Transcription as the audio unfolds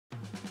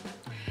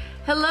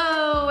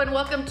Hello and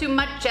welcome to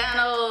my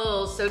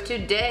channel. So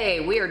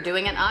today we are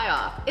doing an eye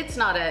off. It's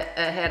not a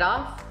head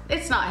off,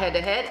 it's not head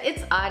to head,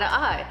 it's eye to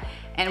eye.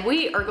 And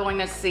we are going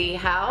to see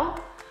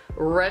how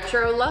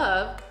Retro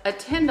Love, a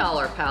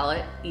 $10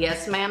 palette,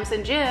 yes ma'ams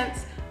and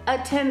gents, a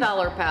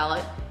 $10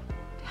 palette,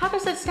 how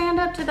does it stand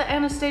up to the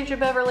Anastasia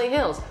Beverly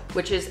Hills,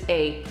 which is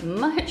a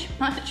much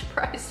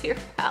pricier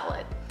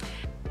palette?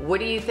 What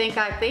do you think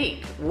I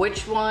think?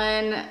 Which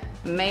one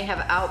may have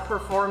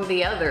outperformed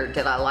the other?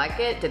 Did I like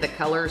it? Did the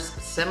colors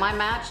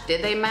semi-match?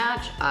 Did they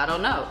match? I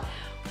don't know.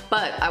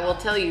 But I will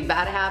tell you,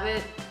 Bad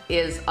Habit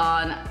is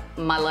on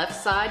my left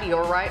side,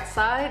 your right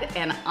side,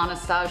 and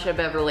Anastasia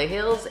Beverly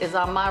Hills is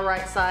on my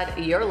right side,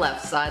 your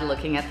left side,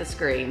 looking at the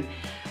screen.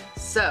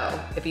 So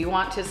if you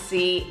want to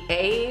see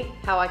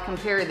how I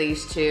compare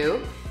these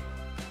two,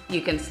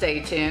 you can stay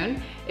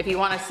tuned. If you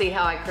want to see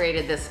how I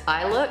created this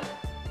eye look,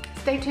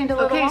 stay tuned a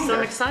little longer. So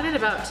I'm excited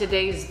about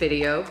today's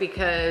video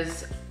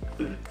because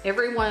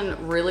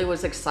everyone really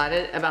was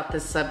excited about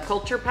this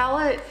Subculture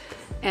palette,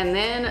 and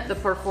then the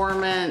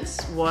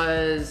performance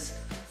was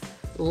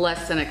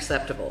less than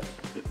acceptable.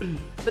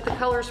 But the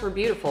colors were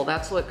beautiful.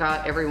 That's what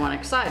got everyone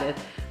excited.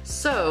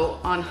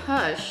 So on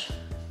Hush,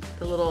 I've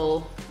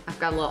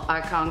got a little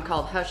icon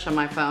called Hush on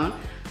my phone.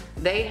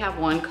 They have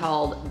one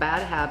called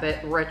Bad Habit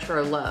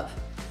Retro Love.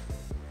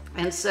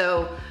 And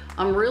so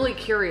I'm really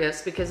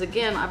curious because,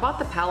 again, I bought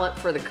the palette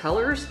for the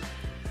colors,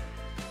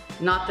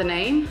 not the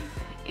name,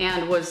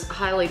 and was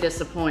highly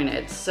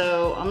disappointed.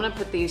 So I'm gonna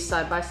put these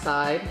side by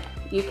side.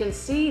 You can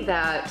see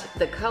that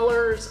the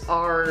colors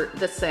are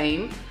the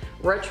same.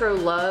 Retro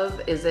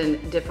Love is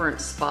in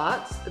different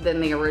spots than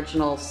the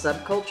original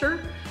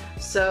Subculture.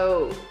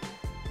 So,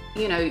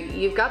 you know,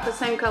 you've got the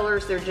same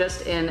colors, they're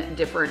just in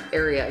different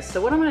areas.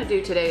 So what I'm gonna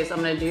do today is I'm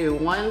gonna do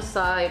one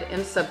side in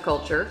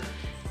Subculture,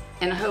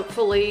 and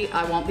hopefully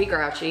I won't be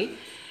grouchy,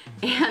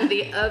 and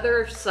the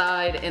other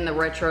side in the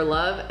Retro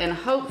Love, and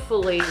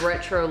hopefully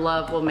Retro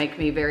Love will make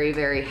me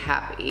very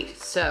happy.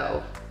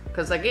 So,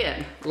 because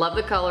again, love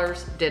the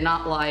colors, did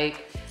not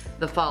like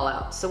the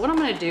fallout. So what I'm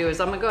gonna do is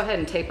I'm gonna go ahead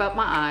and tape up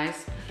my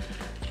eyes.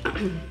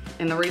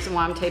 And the reason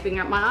why I'm taping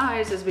up my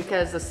eyes is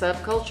because the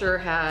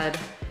Subculture had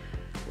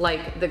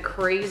like the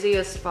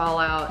craziest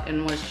fallout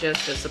and was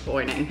just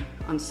disappointing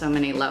on so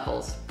many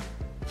levels.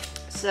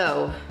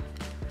 So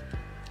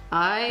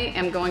I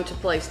am going to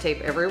place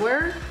tape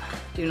everywhere.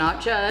 Do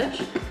not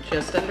judge,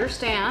 just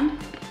understand.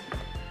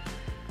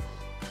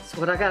 That's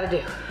what I gotta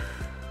do.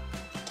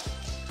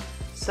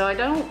 So I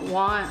don't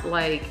want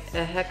like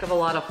a heck of a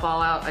lot of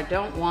fallout. I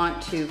don't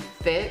want to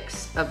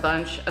fix a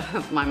bunch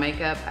of my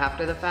makeup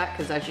after the fact,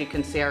 because as you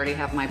can see, I already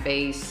have my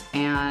base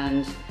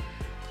and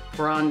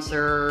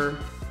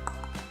bronzer,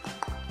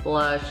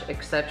 blush,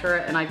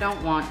 etc. And I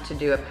don't want to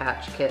do a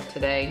patch kit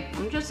today.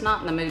 I'm just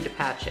not in the mood to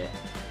patch it.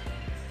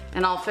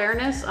 In all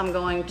fairness, I'm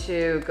going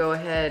to go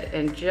ahead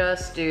and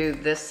just do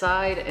this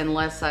side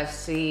unless I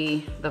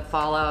see the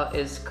fallout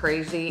is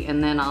crazy,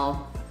 and then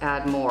I'll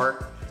add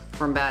more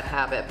from Bad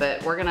Habit.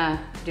 But we're gonna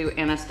do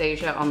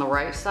Anastasia on the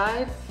right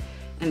side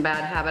and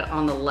Bad Habit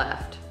on the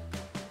left.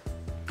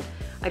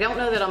 I don't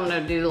know that I'm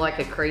gonna do like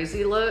a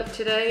crazy look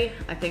today.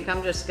 I think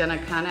I'm just gonna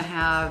kind of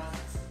have,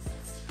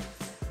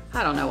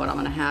 I don't know what I'm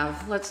gonna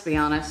have. Let's be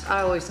honest.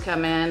 I always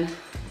come in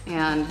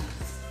and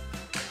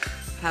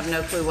have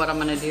no clue what I'm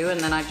gonna do, and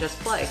then I just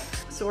play.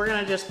 So we're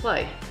gonna just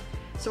play.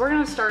 So we're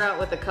gonna start out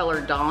with the color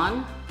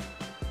Dawn.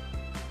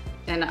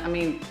 And I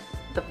mean,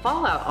 the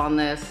fallout on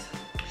this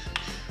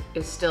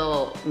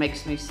still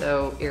makes me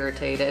so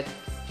irritated.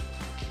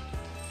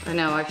 I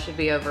know I should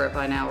be over it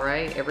by now,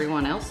 right?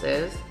 Everyone else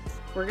is.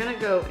 We're gonna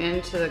go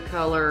into the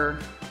color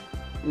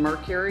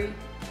Mercury,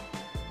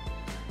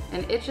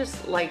 and it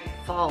just like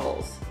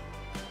falls.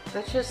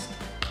 That's just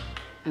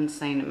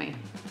insane to me.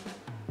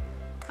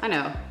 I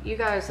know, you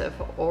guys have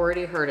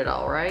already heard it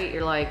all, right?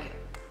 You're like,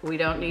 we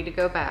don't need to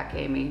go back,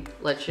 Amy.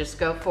 Let's just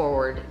go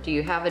forward. Do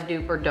you have a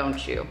dupe or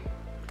don't you?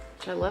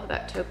 Which I love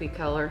that taupey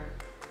color.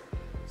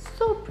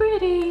 So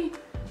pretty.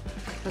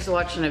 I was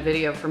watching a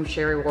video from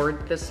Sherry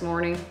Ward this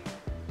morning,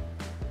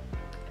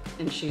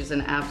 and she's an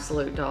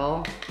absolute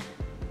doll.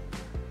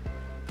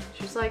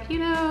 She's like, you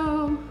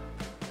know,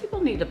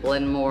 people need to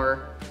blend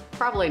more.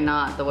 Probably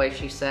not the way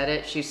she said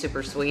it. She's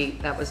super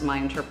sweet. That was my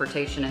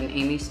interpretation in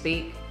Amy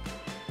speak.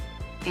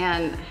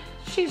 And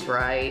she's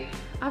right.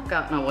 I've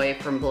gotten away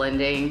from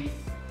blending.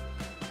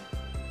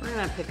 We're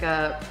gonna pick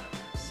up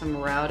some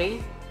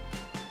Rowdy.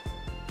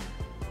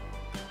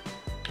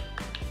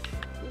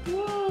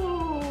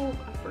 Whoa,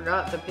 I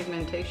forgot the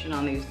pigmentation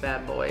on these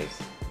bad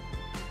boys.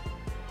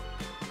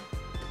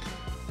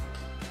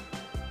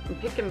 I'm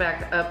picking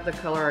back up the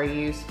color I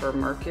used for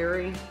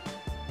Mercury.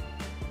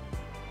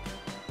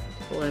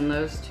 Blend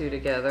those two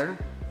together.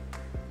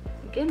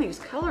 Again, these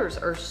colors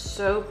are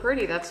so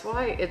pretty. That's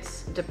why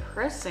it's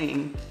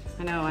depressing.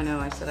 I know,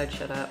 I said I'd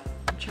shut up.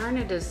 I'm trying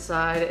to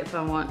decide if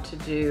I want to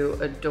do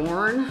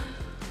Adorn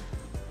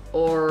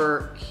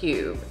or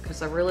Cube,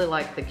 because I really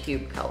like the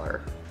Cube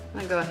color. I'm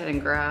gonna go ahead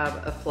and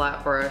grab a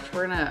flat brush.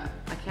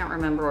 I can't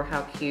remember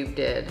how Cube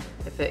did,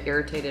 if it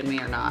irritated me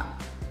or not.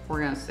 We're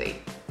gonna see.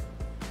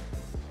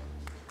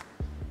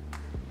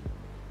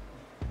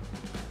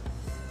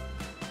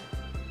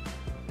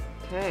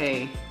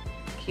 Okay,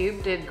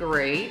 Cube did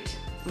great.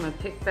 I'm gonna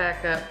pick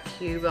back up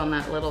Cube on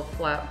that little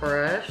flat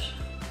brush,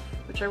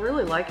 which I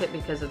really like it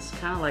because it's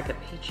kind of like a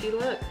peachy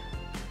look.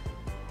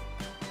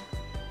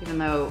 Even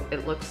though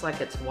it looks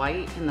like it's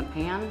white in the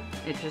pan,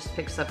 it just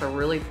picks up a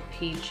really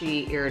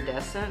peachy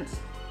iridescence.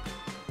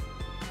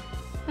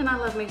 And I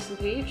love me some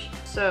peach.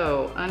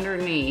 So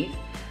underneath,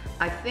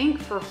 I think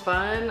for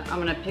fun, I'm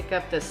gonna pick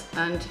up this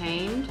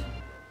Untamed.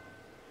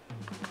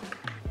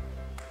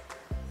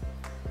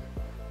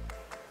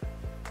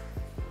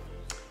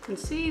 And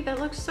see, that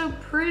looks so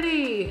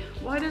pretty.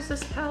 Why does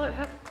this palette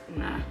have,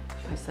 nah.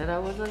 I said I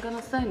wasn't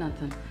gonna say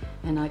nothing,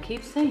 and I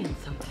keep saying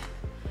something.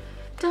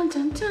 Dun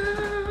dun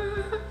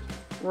dun.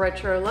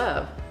 Retro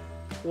Love.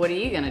 What are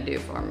you gonna do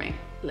for me?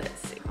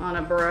 Let's see. On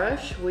a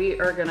brush, we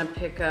are gonna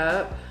pick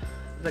up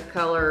the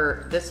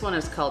color, this one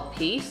is called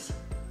Peace.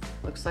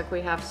 Looks like we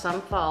have some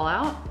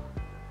fallout.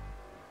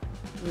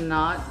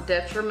 Not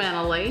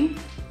detrimentally.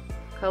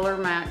 Color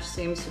match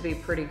seems to be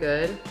pretty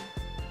good.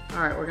 All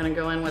right, we're gonna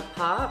go in with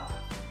Pop.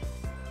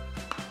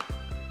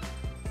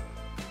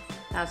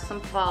 Has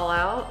some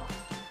fallout.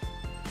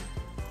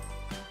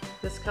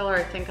 This color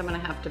I think I'm gonna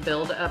have to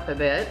build up a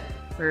bit,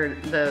 where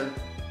the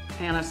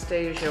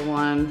Anastasia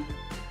one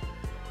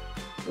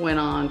went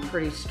on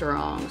pretty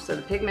strong. So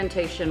the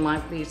pigmentation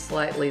might be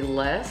slightly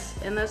less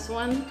in this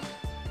one.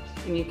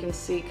 And you can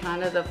see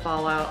kind of the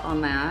fallout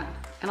on that.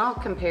 And I'll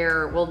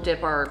compare, we'll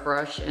dip our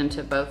brush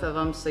into both of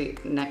them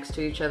next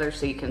to each other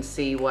so you can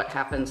see what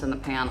happens in the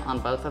pan on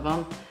both of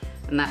them.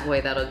 And that way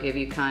that'll give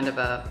you kind of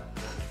a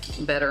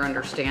better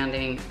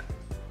understanding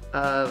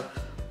of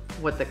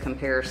what the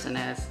comparison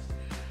is.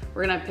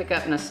 We're gonna pick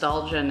up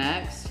Nostalgia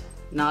next.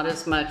 Not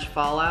as much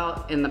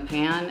fallout in the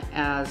pan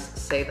as,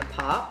 say, the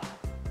Pop.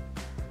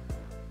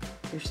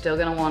 You're still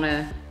gonna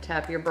wanna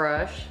tap your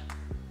brush.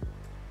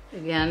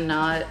 Again,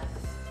 not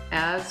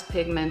as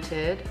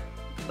pigmented,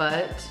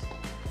 but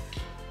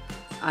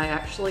I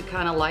actually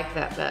kind of like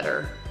that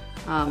better.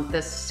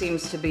 This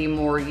seems to be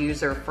more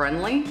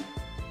user-friendly,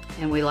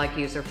 and we like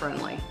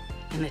user-friendly.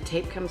 And the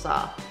tape comes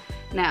off.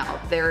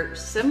 Now, they're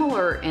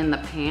similar in the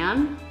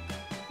pan,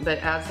 but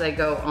as they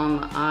go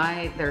on the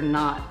eye, they're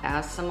not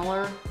as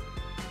similar.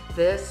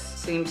 This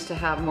seems to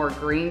have more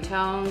green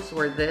tones,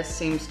 where this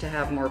seems to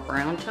have more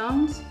brown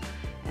tones.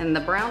 And the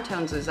brown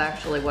tones is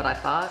actually what I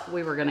thought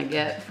we were gonna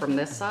get from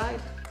this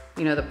side.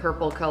 You know, the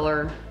purple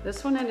color.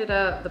 This one ended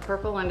up, the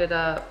purple ended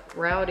up,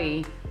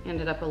 Rowdy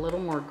ended up a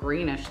little more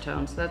greenish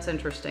tone, so that's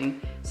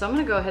interesting. So I'm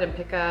gonna go ahead and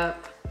pick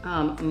up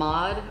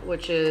Mod,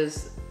 which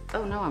is,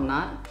 oh no I'm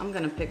not. I'm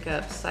gonna pick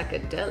up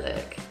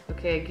Psychedelic.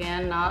 Okay,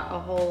 again, not a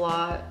whole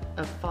lot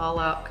of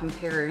fallout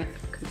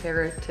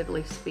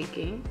comparatively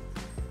speaking.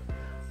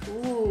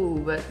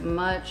 Ooh, but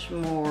much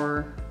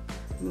more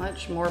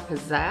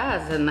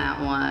pizzazz in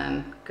that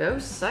one. Go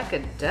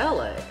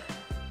Psychedelic.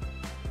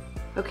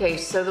 Okay,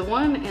 so the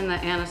one in the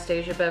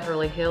Anastasia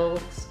Beverly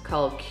Hills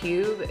called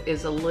Cube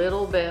is a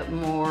little bit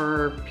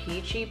more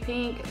peachy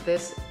pink.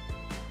 This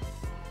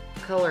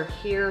color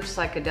here,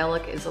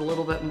 Psychedelic, is a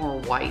little bit more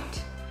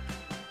white.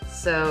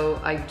 So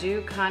I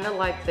do kind of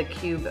like the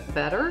Cube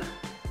better.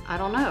 I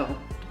don't know,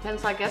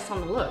 depends I guess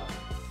on the look.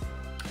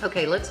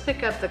 Okay, let's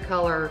pick up the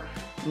color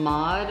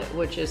Mod,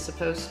 which is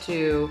supposed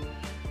to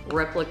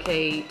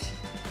replicate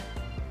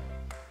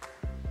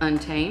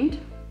Untamed.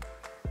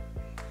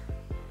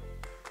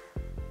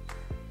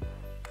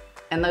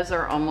 And those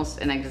are almost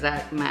an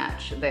exact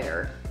match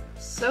there.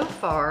 So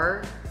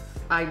far,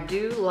 I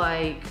do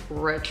like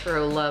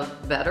Retro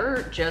Love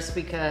better just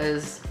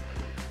because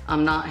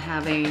I'm not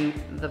having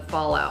the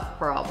fallout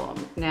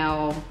problem.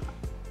 Now,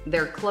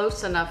 they're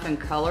close enough in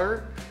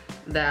color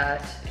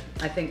that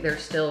I think they're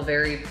still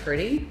very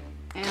pretty.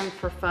 And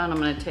for fun, I'm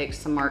gonna take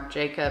some Marc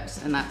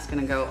Jacobs, and that's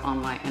gonna go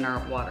on my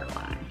inner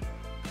waterline.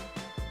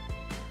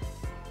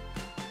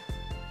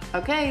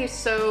 Okay,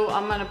 so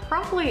I'm gonna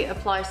probably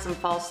apply some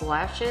false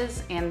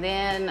lashes, and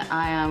then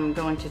I am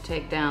going to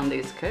take down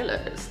these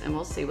colors, and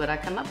we'll see what I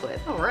come up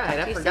with. All right,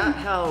 I forgot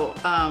how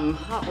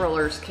hot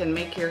rollers can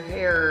make your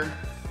hair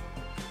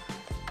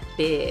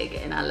big,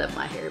 and I love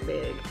my hair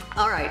big.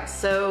 All right,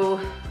 so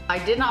I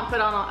did not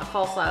put on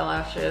false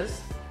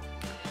eyelashes.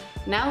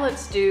 Now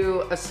let's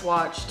do a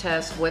swatch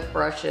test with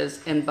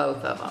brushes in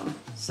both of them.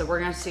 So we're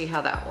gonna see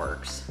how that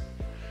works.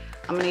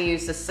 I'm gonna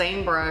use the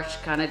same brush,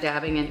 kind of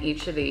dabbing in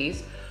each of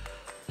these.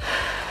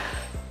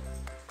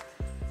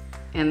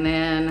 And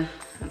then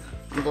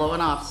I'm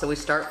blowing off, so we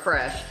start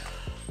fresh.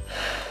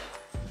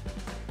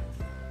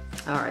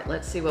 All right,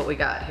 let's see what we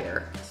got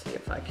here. Let's see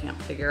if I can't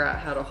figure out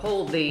how to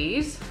hold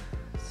these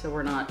so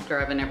we're not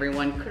driving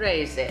everyone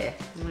crazy.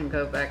 I'm gonna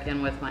go back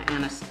in with my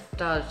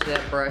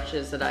Anastasia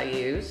brushes that I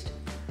used.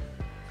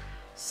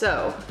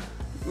 So,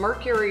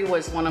 Mercury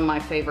was one of my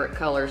favorite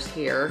colors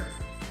here.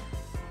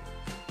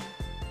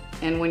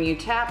 And when you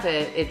tap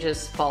it, it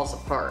just falls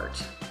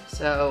apart.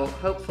 So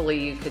hopefully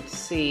you could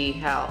see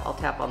how, I'll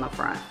tap on the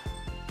front,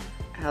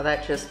 how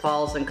that just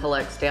falls and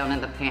collects down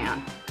in the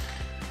pan.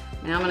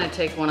 Now I'm gonna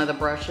take one of the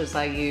brushes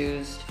I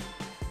used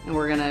and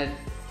we're gonna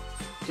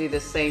do the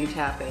same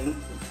tapping.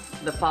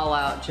 The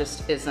fallout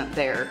just isn't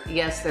there.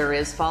 Yes, there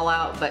is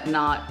fallout, but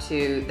not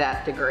to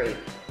that degree.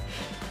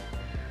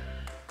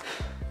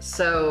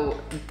 So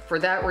for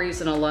that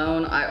reason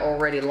alone, I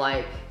already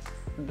like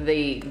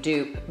the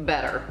dupe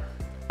better.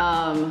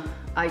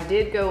 I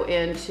did go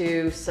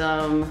into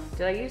some,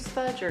 did I use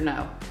fudge or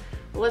no?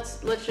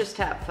 Let's just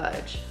tap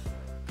fudge.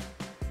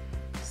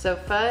 So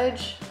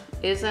fudge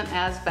isn't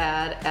as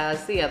bad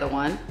as the other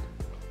one,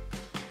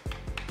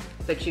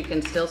 but you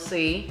can still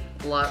see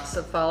lots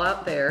of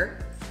fallout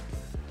there.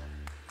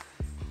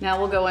 Now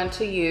we'll go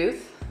into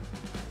youth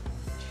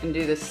and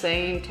do the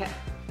same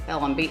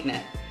hell, I'm beating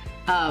it.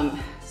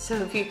 So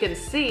if you can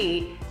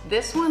see,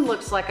 this one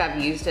looks like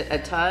I've used it a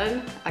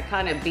ton. I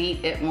kind of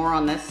beat it more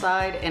on this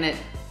side, and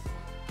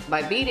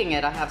by beating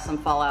it, I have some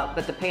fallout,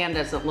 but the pan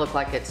doesn't look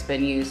like it's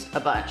been used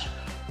a bunch.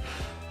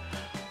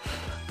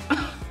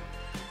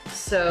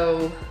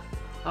 So,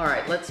 all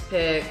right, let's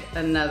pick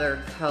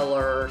another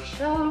color,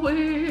 shall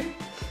we?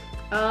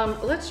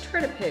 Let's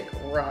try to pick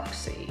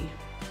Roxy.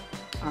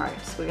 All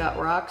right, so we got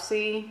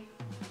Roxy,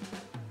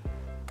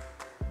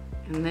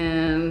 and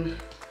then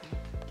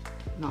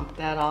knock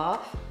that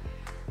off.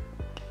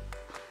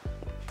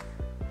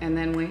 And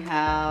then we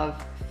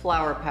have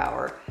Flower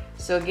Power.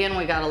 So again,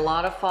 we got a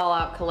lot of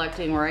fallout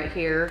collecting right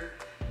here.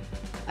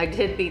 I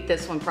did beat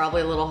this one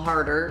probably a little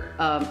harder.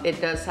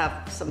 It does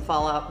have some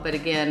fallout, but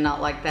again,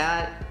 not like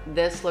that.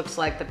 This looks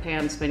like the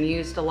pan's been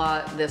used a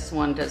lot. This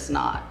one does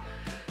not.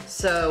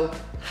 So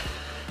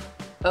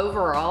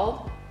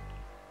overall,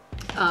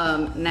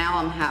 now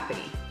I'm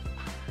happy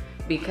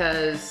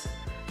because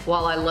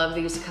while I love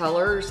these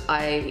colors,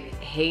 I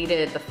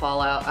hated the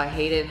fallout. I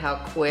hated how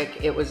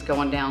quick it was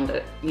going down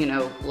to, you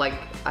know, like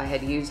I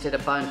had used it a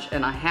bunch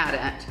and I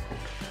hadn't.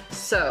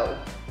 So,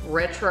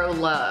 Retro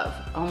Love,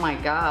 oh my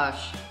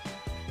gosh.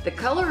 The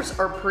colors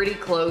are pretty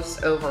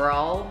close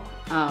overall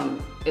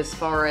as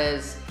far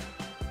as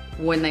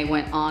when they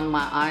went on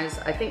my eyes.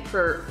 I think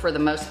for the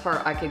most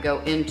part, I could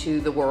go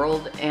into the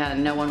world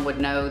and no one would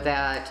know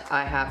that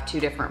I have two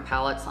different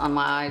palettes on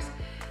my eyes.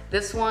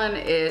 This one,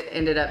 it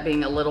ended up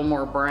being a little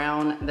more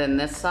brown than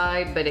this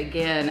side, but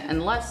again,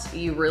 unless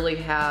you really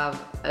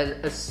have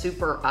a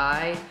super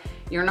eye,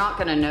 you're not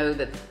gonna know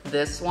that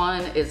this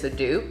one is a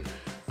dupe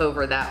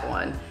over that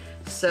one.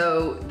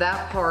 So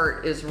that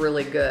part is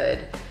really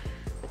good.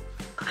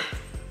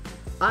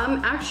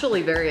 I'm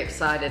actually very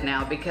excited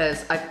now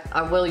because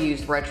I will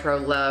use Retro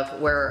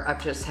Love, where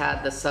I've just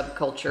had the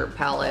Subculture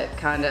palette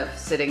kind of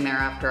sitting there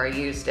after I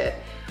used it.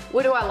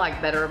 What do I like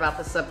better about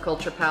the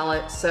Subculture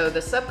palette? So the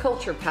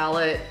Subculture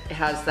palette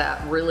has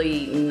that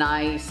really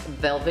nice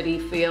velvety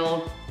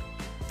feel.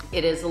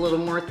 It is a little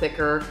more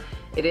thicker.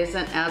 It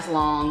isn't as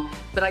long,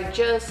 but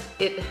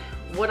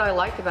what I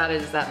like about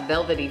it is that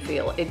velvety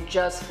feel. It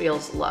just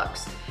feels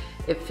luxe.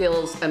 It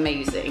feels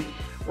amazing.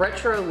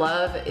 Retro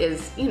Love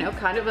is, you know,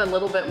 kind of a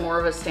little bit more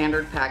of a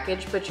standard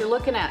package, but you're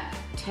looking at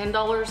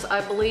 $10, I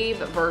believe,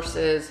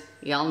 versus,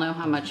 y'all know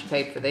how much you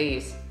paid for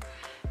these.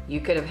 You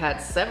could have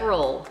had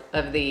several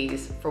of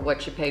these for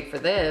what you paid for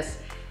this.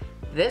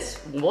 This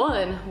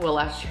one will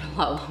last you a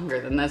lot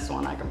longer than this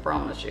one, I can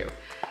promise you.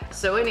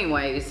 So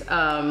anyways,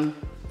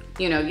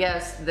 you know,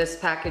 yes, this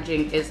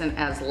packaging isn't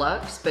as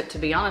luxe, but to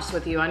be honest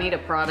with you, I need a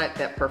product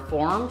that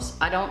performs.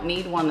 I don't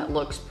need one that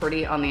looks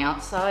pretty on the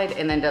outside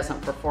and then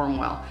doesn't perform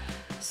well.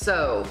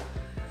 So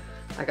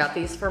I got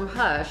these from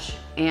Hush,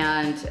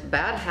 and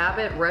Bad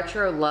Habit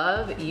Retro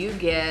Love, you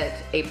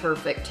get a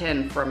perfect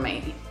 10 from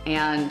me,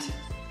 and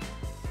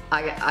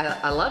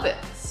I love it.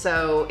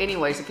 So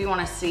anyways, if you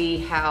want to see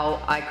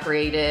how I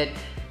created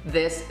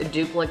this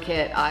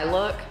duplicate eye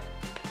look,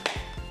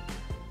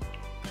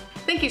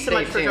 thank you so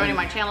much for joining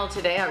my channel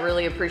today. I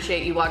really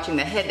appreciate you watching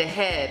the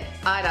head-to-head,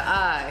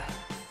 eye-to-eye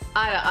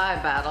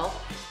battle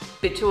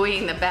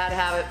between the Bad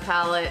Habit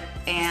palette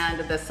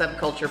and the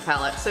Subculture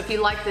palette. So if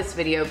you like this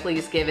video,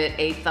 please give it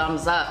a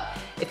thumbs up.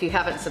 If you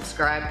haven't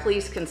subscribed,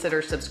 please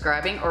consider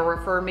subscribing or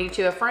refer me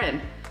to a friend.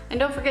 And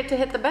don't forget to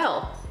hit the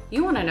bell.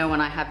 You want to know when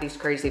I have these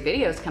crazy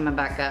videos coming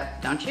back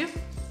up, don't you?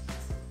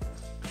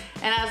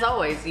 And as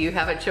always, you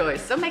have a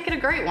choice, so make it a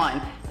great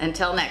one.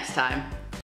 Until next time.